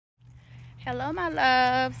Hello, my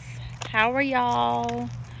loves. How are y'all?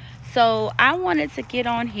 So, I wanted to get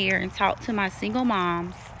on here and talk to my single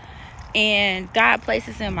moms. And God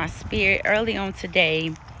places in my spirit early on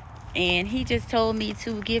today. And He just told me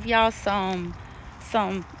to give y'all some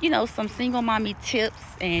single mommy tips.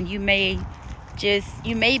 And you may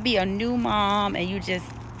be a new mom and you just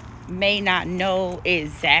may not know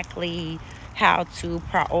exactly how to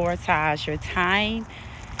prioritize your time.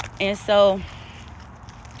 And so,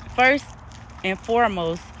 first and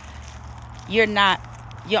foremost, you're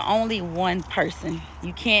only one person.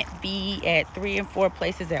 You can't be at 3 and 4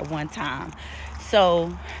 places at one time.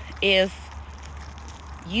 So if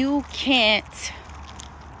you can't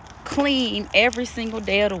clean every single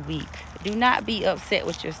day of the week, do not be upset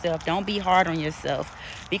with yourself. Don't be hard on yourself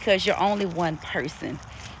because you're only one person.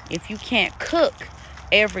 If you can't cook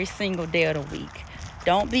every single day of the week,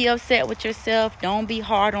 don't be upset with yourself. Don't be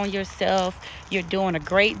hard on yourself. You're doing a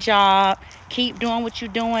great job. Keep doing what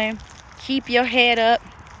you're doing. Keep your head up.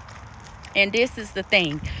 And this is the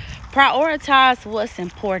thing. Prioritize what's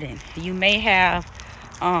important. You may have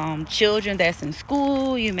children that's in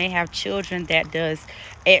school. You may have children that does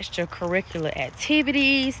extracurricular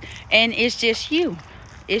activities. And it's just you.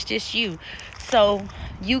 It's just you. So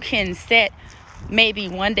you can set maybe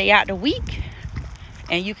one day out the week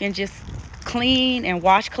and you can just clean and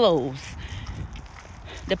wash clothes,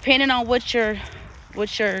 depending on what your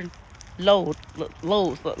loads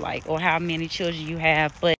look like or how many children you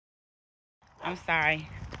have. But I'm sorry,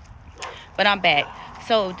 but I'm back.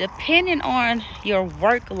 So depending on your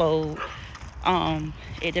workload,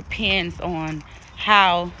 it depends on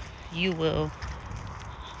how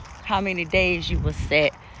many days you will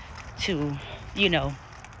set to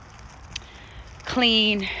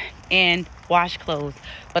clean and wash clothes.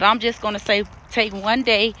 But I'm just going to say take one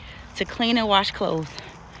day to clean and wash clothes.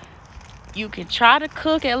 You can try to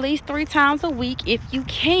cook at least 3 times a week if you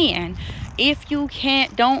can. If you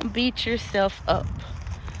can't, don't beat yourself up.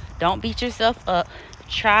 Don't beat yourself up.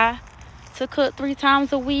 Try to cook 3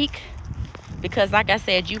 times a week because like I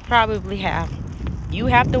said, you have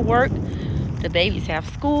to work. The babies have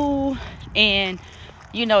school, and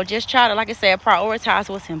just try to, like I said, prioritize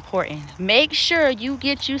what's important. Make sure you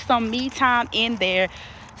get you some me time in there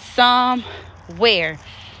somewhere.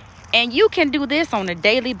 And you can do this on a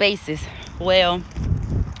daily basis. Well,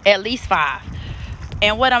 at least 5.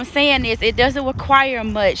 And what I'm saying is it doesn't require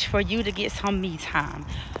much for you to get some me time.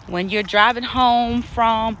 When you're driving home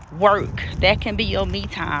from work, that can be your me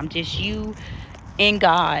time. Just you and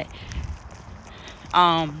God.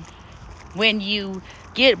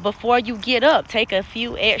 Before you get up, take a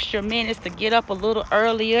few extra minutes to get up a little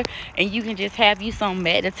earlier, and you can just have you some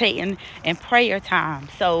meditating and prayer time.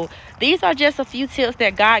 So these are just a few tips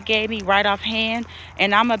that God gave me right offhand,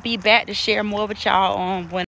 and I'm gonna be back to share more with y'all on when